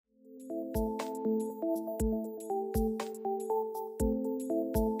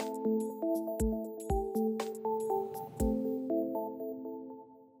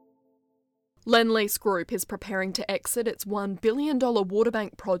Lendlease Group is preparing to exit its $1 billion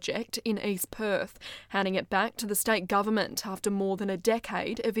Waterbank project in East Perth, handing it back to the state government after more than a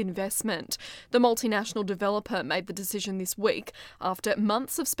decade of investment. The multinational developer made the decision this week after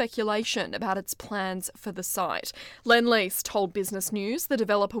months of speculation about its plans for the site. Lendlease told Business News the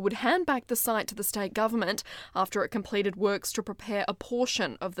developer would hand back the site to the state government after it completed works to prepare a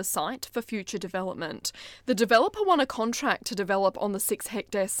portion of the site for future development. The developer won a contract to develop on the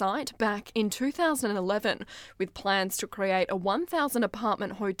 6-hectare site back in 2011, with plans to create a 1,000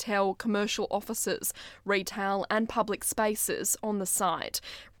 apartment hotel, commercial offices, retail and public spaces on the site.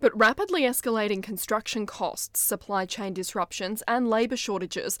 But rapidly escalating construction costs, supply chain disruptions and labour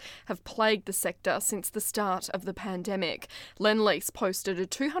shortages have plagued the sector since the start of the pandemic. Lendlease posted a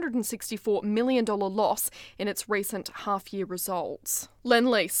 $264 million loss in its recent half-year results.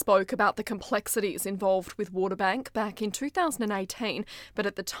 Lendlease spoke about the complexities involved with Waterbank back in 2018, but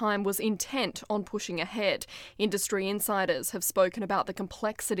at the time was intent on pushing ahead. Industry insiders have spoken about the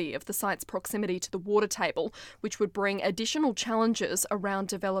complexity of the site's proximity to the water table, which would bring additional challenges around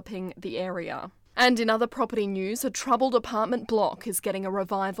developing the area. And in other property news, a troubled apartment block is getting a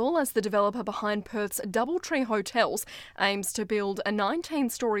revival as the developer behind Perth's Doubletree Hotels aims to build a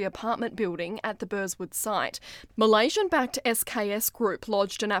 19-storey apartment building at the Burswood site. Malaysian-backed SKS Group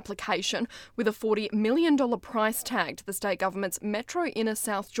lodged an application with a $40 million price tag to the state government's Metro Inner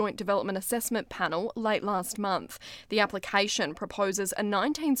South Joint Development Assessment Panel late last month. The application proposes a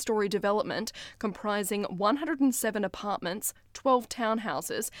 19-storey development comprising 107 apartments, 12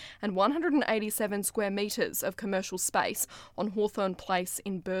 townhouses and 187 square metres of commercial space on Hawthorn Place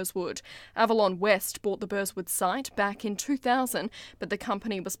in Burswood. Avalon West bought the Burswood site back in 2000, but the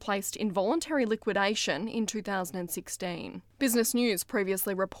company was placed in voluntary liquidation in 2016. Business News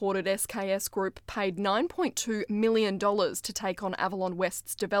previously reported SKS Group paid $9.2 million to take on Avalon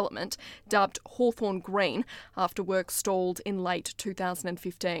West's development, dubbed Hawthorn Green, after work stalled in late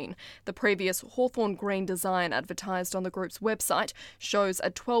 2015. The previous Hawthorn Green design advertised on the group's website shows a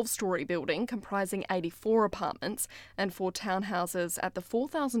 12-storey building comprising 84 apartments and 4 townhouses at the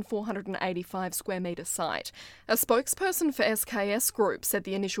 4,485 square metre site. A spokesperson for SKS Group said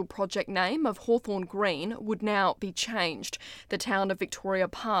the initial project name of Hawthorn Green would now be changed. The town of Victoria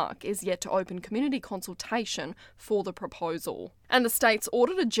Park is yet to open community consultation for the proposal. And the state's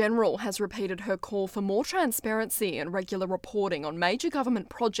Auditor General has repeated her call for more transparency and regular reporting on major government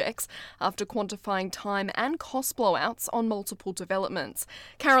projects after quantifying time and cost blowouts on multiple developments.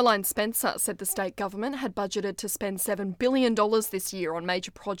 Caroline Spencer said the state government had budgeted to spend $7 billion this year on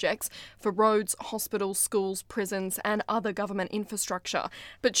major projects for roads, hospitals, schools, prisons and other government infrastructure.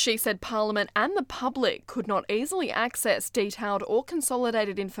 But she said Parliament and the public could not easily access detailed or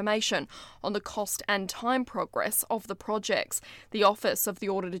consolidated information on the cost and time progress of the projects. The Office of the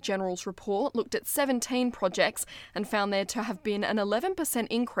Auditor General's report looked at 17 projects and found there to have been an 11%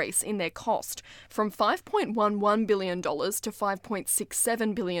 increase in their cost, from $5.11 billion to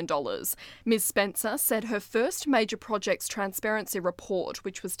 $5.67 billion. Ms. Spencer said her first major projects transparency report,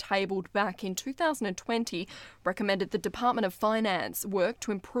 which was tabled back in 2020, recommended the Department of Finance work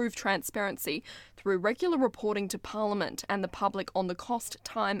to improve transparency through regular reporting to Parliament and the public on the cost,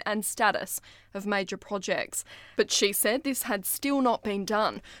 time and status of major projects. But she said this had still not been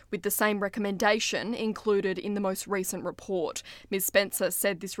done, with the same recommendation included in the most recent report. Ms. Spencer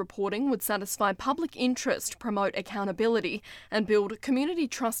said this reporting would satisfy public interest, promote accountability and build community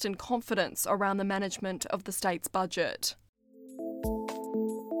trust and confidence around the management of the state's budget.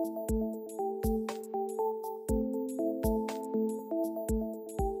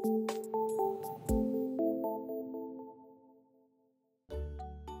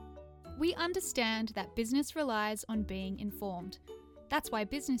 We understand that business relies on being informed. That's why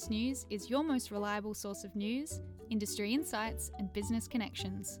Business News is your most reliable source of news, industry insights, and business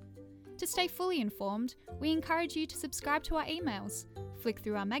connections. To stay fully informed, we encourage you to subscribe to our emails, flick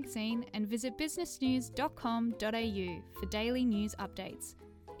through our magazine, and visit businessnews.com.au for daily news updates.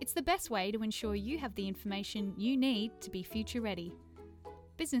 It's the best way to ensure you have the information you need to be future ready.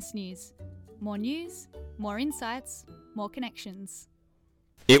 Business News. More news, more insights, more connections.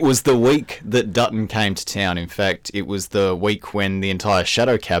 It was the week that Dutton came to town. In fact, it was the week when the entire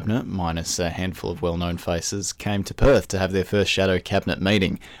Shadow Cabinet, minus a handful of well-known faces, came to Perth to have their first Shadow Cabinet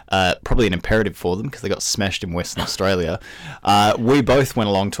meeting. Probably an imperative for them because they got smashed in Western Australia. We both went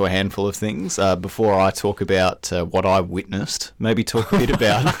along to a handful of things. Before I talk about what I witnessed, maybe talk a bit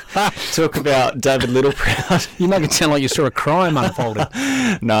about David Littleproud. You make it sound like you saw a crime unfolding.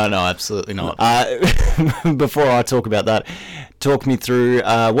 No, absolutely not. Before I talk about that, talk me through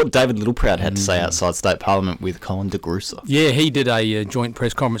what David Littleproud had to say outside State Parliament with Colin de Groosa. Yeah, he did a joint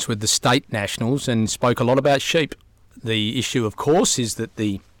press conference with the State Nationals and spoke a lot about sheep. The issue, of course, is that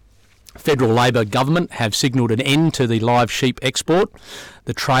the Federal Labor government have signalled an end to the live sheep export.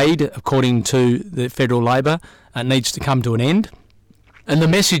 The trade, according to the Federal Labor, needs to come to an end. And the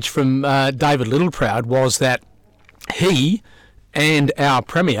message from David Littleproud was that he and our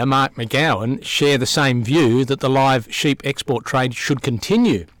Premier, Mark McGowan, share the same view that the live sheep export trade should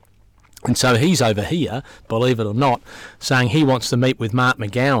continue. And so he's over here, believe it or not, saying he wants to meet with Mark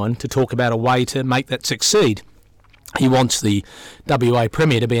McGowan to talk about a way to make that succeed. He wants the WA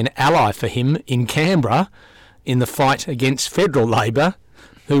Premier to be an ally for him in Canberra in the fight against Federal Labor,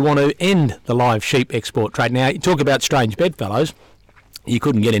 who want to end the live sheep export trade. Now, you talk about strange bedfellows. You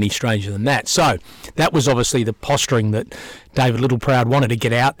couldn't get any stranger than that. So that was obviously the posturing that David Littleproud wanted to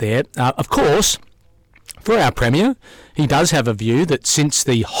get out there. Of course, for our Premier, he does have a view that since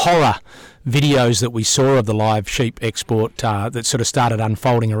the horror videos that we saw of the live sheep export that sort of started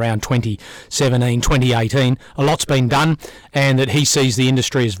unfolding around 2017, 2018, a lot's been done, and that he sees the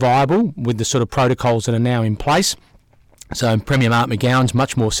industry as viable with the sort of protocols that are now in place. So Premier Mark McGowan's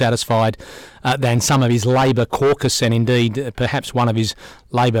much more satisfied than some of his Labor caucus and indeed perhaps one of his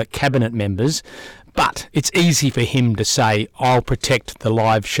Labor cabinet members. But it's easy for him to say, I'll protect the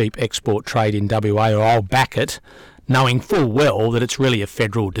live sheep export trade in WA, or I'll back it, knowing full well that it's really a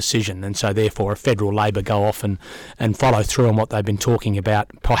federal decision, and so therefore a Federal Labor go off and follow through on what they've been talking about,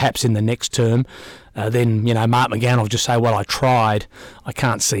 perhaps in the next term. Then, Mark McGowan will just say, well, I tried. I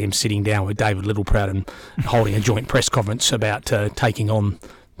can't see him sitting down with David Littleproud and holding a joint press conference about taking on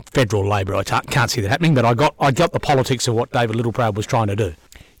Federal Labor. I can't see that happening, but I got the politics of what David Littleproud was trying to do.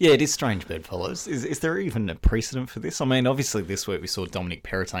 Yeah, it is strange, bedfellows. Is there even a precedent for this? I mean, obviously this week we saw Dominic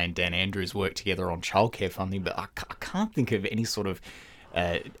Perrottet and Dan Andrews work together on childcare funding, but I can't think of any sort of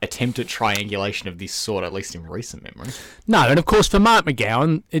attempt at triangulation of this sort, at least in recent memory. No, and of course for Mark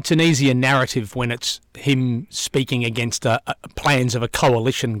McGowan, it's an easier narrative when it's him speaking against plans of a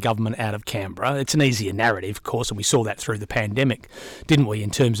coalition government out of Canberra. It's an easier narrative, of course, and we saw that through the pandemic, didn't we,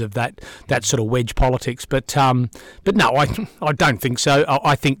 in terms of that sort of wedge politics. But no, I don't think so.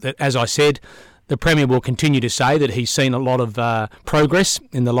 I think that, as I said, the Premier will continue to say that he's seen a lot of progress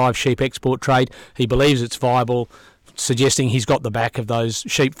in the live sheep export trade. He believes it's viable, suggesting he's got the back of those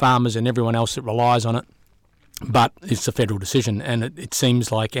sheep farmers and everyone else that relies on it. But it's a federal decision, and it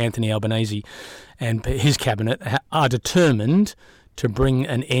seems like Anthony Albanese and his cabinet are determined to bring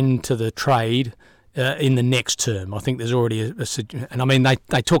an end to the trade in the next term. I think there's already and I mean,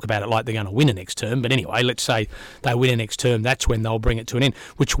 they talk about it like they're going to win a next term, but anyway, let's say they win a next term, that's when they'll bring it to an end,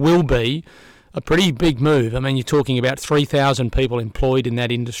 which will be a pretty big move. I mean, you're talking about 3,000 people employed in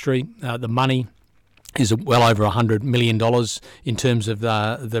that industry. The money is well over $100 million in terms of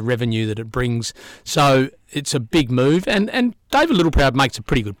the revenue that it brings. So it's a big move. And David Littleproud makes a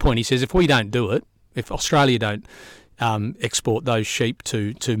pretty good point. He says if we don't do it, if Australia don't export those sheep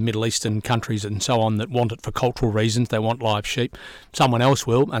to Middle Eastern countries and so on that want it for cultural reasons, they want live sheep, someone else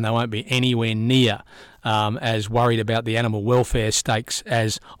will, and they won't be anywhere near as worried about the animal welfare stakes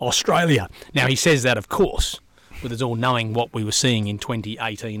as Australia. Now, he says that, of course, with us all knowing what we were seeing in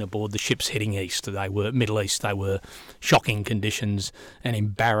 2018 aboard the ships heading east. They were Middle East. They were shocking conditions and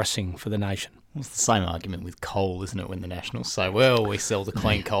embarrassing for the nation. It's the same argument with coal, isn't it, when the Nationals say, well, we sell the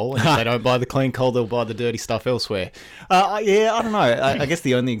clean coal, and if they don't buy the clean coal, they'll buy the dirty stuff elsewhere. Yeah, I don't know. I guess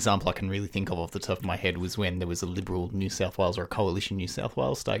the only example I can really think of off the top of my head was when there was a Liberal New South Wales or a coalition New South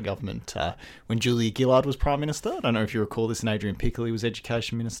Wales state government when Julia Gillard was Prime Minister. I don't know if you recall this, and Adrian Piccoli was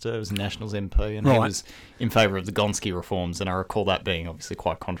Education Minister, was a Nationals MP, and he was in favour of the Gonski reforms, and I recall that being obviously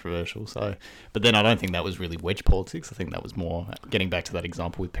quite controversial. But then I don't think that was really wedge politics. I think that was more, getting back to that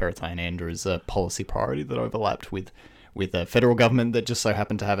example with Perrottet and Andrews, policy priority that overlapped with a federal government that just so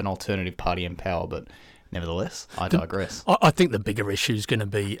happened to have an alternative party in power. But nevertheless, I digress. I think the bigger issue is going to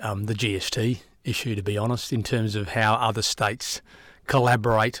be the GST issue, to be honest, in terms of how other states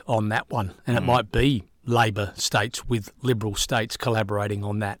collaborate on that one. And it might be Labor states with Liberal states collaborating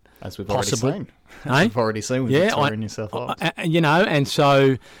on that. As we've already seen. As we've already seen with Victoria and New South Wales. And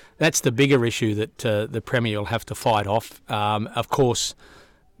so that's the bigger issue that the Premier will have to fight off. Of course,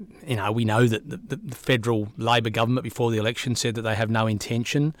 we know that the federal Labor government before the election said that they have no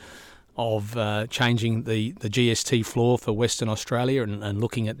intention of changing the GST floor for Western Australia and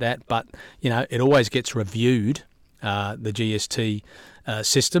looking at that. But, it always gets reviewed, the GST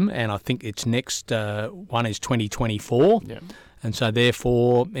system, and I think its next one is 2024. Yeah. And so,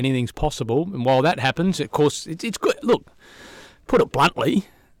 therefore, anything's possible. And while that happens, of course, it's good. Look, put it bluntly,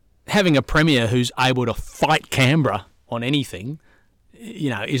 having a Premier who's able to fight Canberra on anything,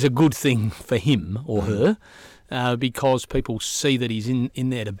 is a good thing for him or her. Because people see that he's in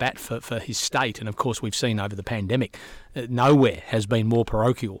there to bat for his state. And, of course, we've seen over the pandemic, nowhere has been more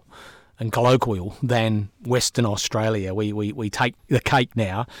parochial and colloquial than Western Australia. We take the cake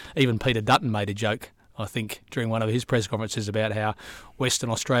now. Even Peter Dutton made a joke, I think, during one of his press conferences about how Western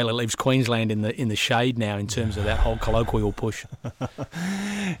Australia leaves Queensland in the shade now in terms of that whole colloquial push.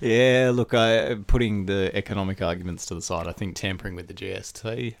 Yeah, look, putting the economic arguments to the side, I think tampering with the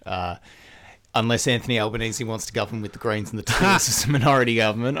GST... unless Anthony Albanese wants to govern with the Greens and the Tories as a minority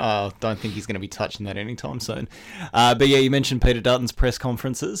government, I don't think he's going to be touching that anytime soon. But yeah, you mentioned Peter Dutton's press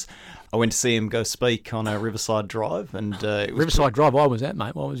conferences. I went to see him go speak on a Riverside Drive. And Riverside Drive, why was that,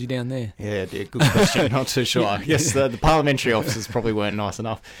 mate? Why was he down there? Yeah, good question. Not too sure. I guess the parliamentary officers probably weren't nice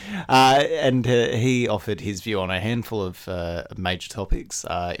enough. And he offered his view on a handful of major topics.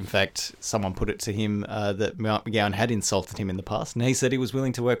 In fact, someone put it to him that Mark McGowan had insulted him in the past, and he said he was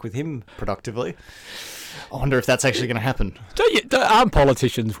willing to work with him productively. I wonder if that's actually going to happen. Aren't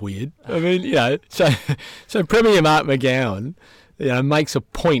politicians weird? I mean, so Premier Mark McGowan... makes a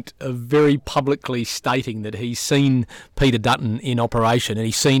point of very publicly stating that he's seen Peter Dutton in operation and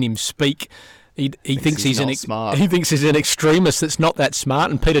he's seen him speak. He thinks he's smart. He thinks he's an extremist that's not that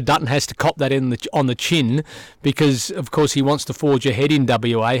smart, and Peter Dutton has to cop that on the chin because, of course, he wants to forge ahead in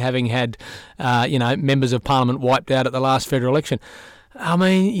WA, having had members of Parliament wiped out at the last federal election. I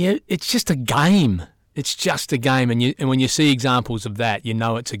mean, it's just a game. It's just a game, and when you see examples of that, you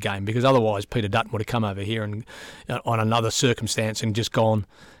know it's a game, because otherwise Peter Dutton would have come over here and on another circumstance and just gone,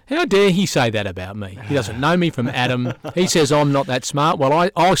 how dare he say that about me? He doesn't know me from Adam. He says I'm not that smart. Well,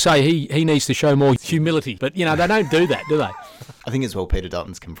 I'll say he needs to show more humility. But, they don't do that, do they? I think as well Peter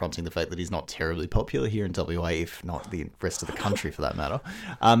Dutton's confronting the fact that he's not terribly popular here in WA, if not the rest of the country for that matter.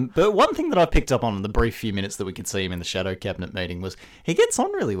 But one thing that I picked up on in the brief few minutes that we could see him in the Shadow Cabinet meeting was he gets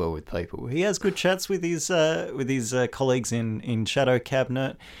on really well with people. He has good chats with his colleagues in Shadow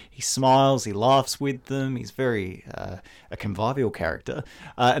Cabinet. He smiles, he laughs with them. He's very a convivial character.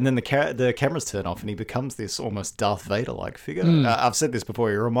 And then the cameras turn off and he becomes this almost Darth Vader-like figure. I've said this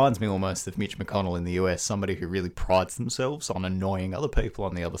before, he reminds me almost of Mitch McConnell in the US, somebody who really prides themselves on annoying other people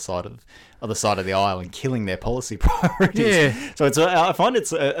on the other side of the aisle and killing their policy priorities. Yeah. So I find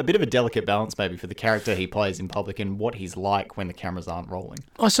it's a bit of a delicate balance maybe for the character he plays in public and what he's like when the cameras aren't rolling.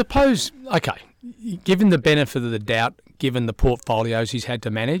 I suppose, okay, given the benefit of the doubt, given the portfolios he's had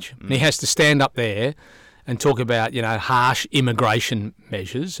to manage, and he has to stand up there and talk about, harsh immigration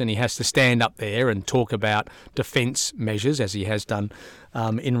measures, and he has to stand up there and talk about defence measures, as he has done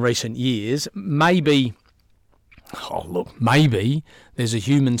in recent years. Maybe there's a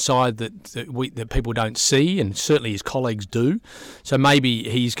human side that people don't see, and certainly his colleagues do. So maybe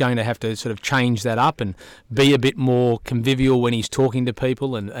he's going to have to sort of change that up and be a bit more convivial when he's talking to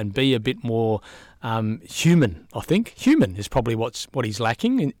people, and be a bit more human. I think human is probably what he's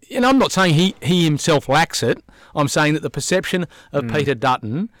lacking. And I'm not saying he himself lacks it. I'm saying that the perception of Peter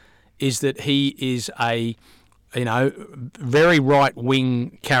Dutton is that he is a very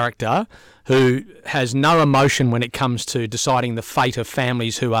right-wing character who has no emotion when it comes to deciding the fate of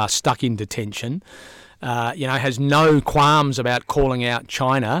families who are stuck in detention, has no qualms about calling out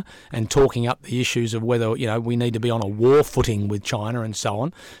China and talking up the issues of whether, we need to be on a war footing with China and so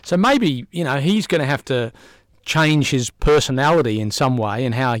on. So maybe, he's going to have to change his personality in some way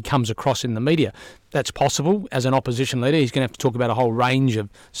and how he comes across in the media. That's possible. As an opposition leader, he's going to have to talk about a whole range of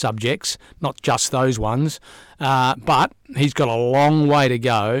subjects, not just those ones. But he's got a long way to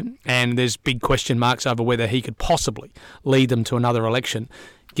go, and there's big question marks over whether he could possibly lead them to another election,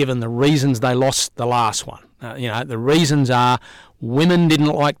 given the reasons they lost the last one. The reasons are women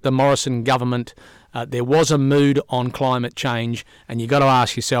didn't like the Morrison government. There was a mood on climate change, and you've got to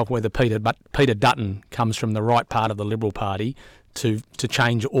ask yourself whether Peter Dutton comes from the right part of the Liberal Party to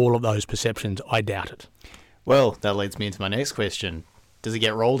change all of those perceptions. I doubt it. Well, that leads me into my next question. Does he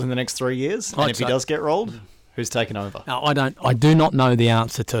get rolled in the next 3 years? And if he does get rolled, who's taken over? Now, I do not know the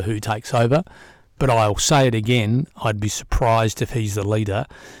answer to who takes over, but I'll say it again. I'd be surprised if he's the leader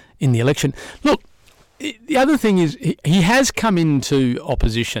in the election. Look, the other thing is he has come into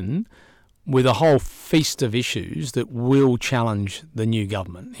opposition with a whole feast of issues that will challenge the new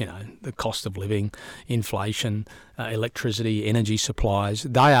government. The cost of living, inflation, electricity, energy supplies.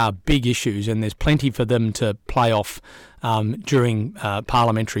 They are big issues, and there's plenty for them to play off during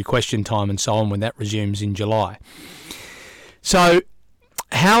parliamentary question time and so on when that resumes in July. So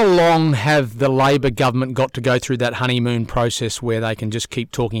how long have the Labor government got to go through that honeymoon process where they can just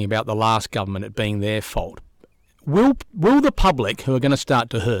keep talking about the last government, it being their fault? Will the public, who are going to start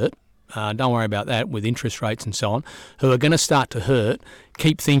to hurt, don't worry about that with interest rates and so on, who are going to start to hurt,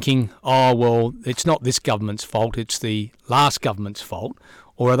 keep thinking, oh, well, it's not this government's fault, it's the last government's fault?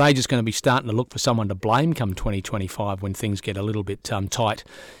 Or are they just going to be starting to look for someone to blame come 2025 when things get a little bit tight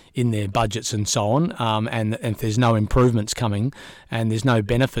in their budgets and so on, and if there's no improvements coming and there's no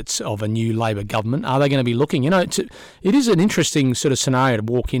benefits of a new Labor government, are they going to be looking? It is an interesting sort of scenario to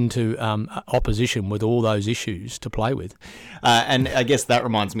walk into opposition with all those issues to play with. And I guess that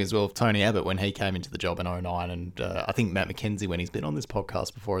reminds me as well of Tony Abbott when he came into the job in 2009, and I think Matt McKenzie, when he's been on this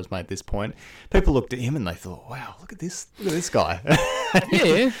podcast before, has made this point. People looked at him and they thought, wow, look at this guy.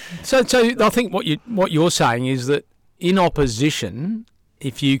 Yeah. So I think what you're saying is that in opposition,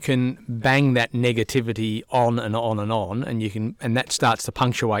 if you can bang that negativity on and on and on, and that starts to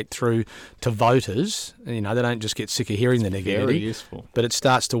punctuate through to voters, they don't just get sick of hearing the negativity. Very useful. But it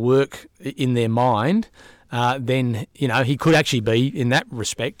starts to work in their mind. Then he could actually be, in that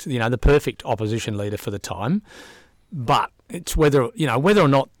respect, the perfect opposition leader for the time. But it's whether or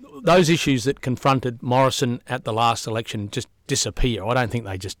not those issues that confronted Morrison at the last election just disappear. I don't think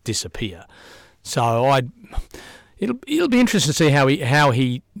they just disappear. So It'll be interesting to see how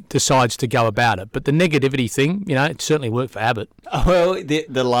he decides to go about it. But the negativity thing, it certainly worked for Abbott. Well,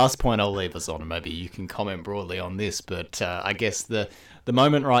 the last point I'll leave us on, and maybe you can comment broadly on this, but I guess the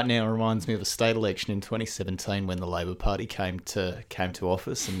moment right now reminds me of a state election in 2017 when the Labor Party came to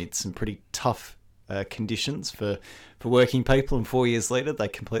office amid some pretty tough conditions for working people, and 4 years later they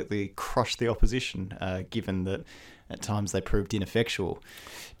completely crushed the opposition, given that at times they proved ineffectual.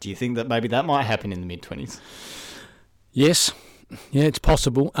 Do you think that maybe that might happen in the mid-20s? Yes. Yeah, it's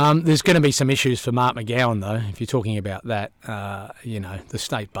possible. There's going to be some issues for Mark McGowan, though, if you're talking about that. The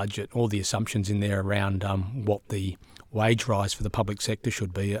state budget, all the assumptions in there around what the wage rise for the public sector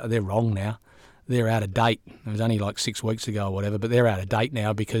should be, they're wrong now. They're out of date. It was only like 6 weeks ago or whatever, but they're out of date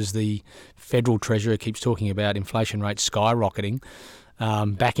now because the federal treasurer keeps talking about inflation rates skyrocketing,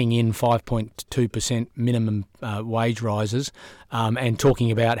 backing in 5.2% minimum wage rises, and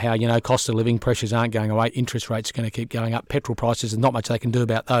talking about how, cost of living pressures aren't going away, interest rates are going to keep going up, petrol prices, there's not much they can do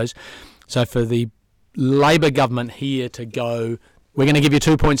about those. So for the Labor government here to go, we're going to give you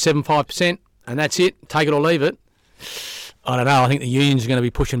 2.75% and that's it, take it or leave it, I don't know. I think the unions are going to be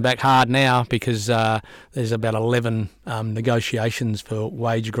pushing back hard now because there's about 11 negotiations for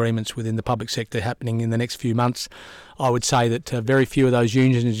wage agreements within the public sector happening in the next few months. I would say that very few of those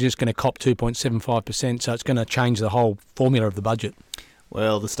unions are just going to cop 2.75%, so it's going to change the whole formula of the budget.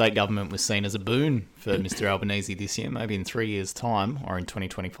 Well, the state government was seen as a boon for Mr Albanese this year. Maybe in 3 years' time, or in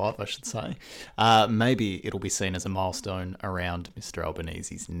 2025, I should say, maybe it'll be seen as a milestone around Mr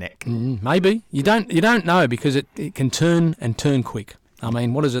Albanese's neck. Maybe. You don't know because it can turn and turn quick. I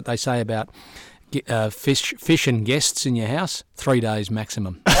mean, what is it they say about fish and guests in your house? 3 days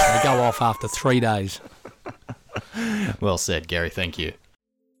maximum. They go off after 3 days. Well said, Gary. Thank you.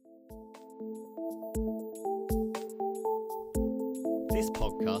 This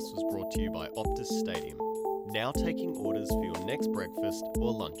podcast was brought to you by Optus Stadium, now taking orders for your next breakfast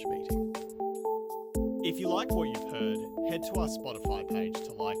or lunch meeting. If you like what you've heard, head to our Spotify page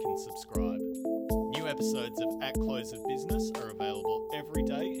to like and subscribe. New episodes of At Close of Business are available every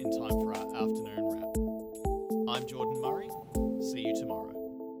day in time for our afternoon wrap. I'm Jordan Murray. See you tomorrow.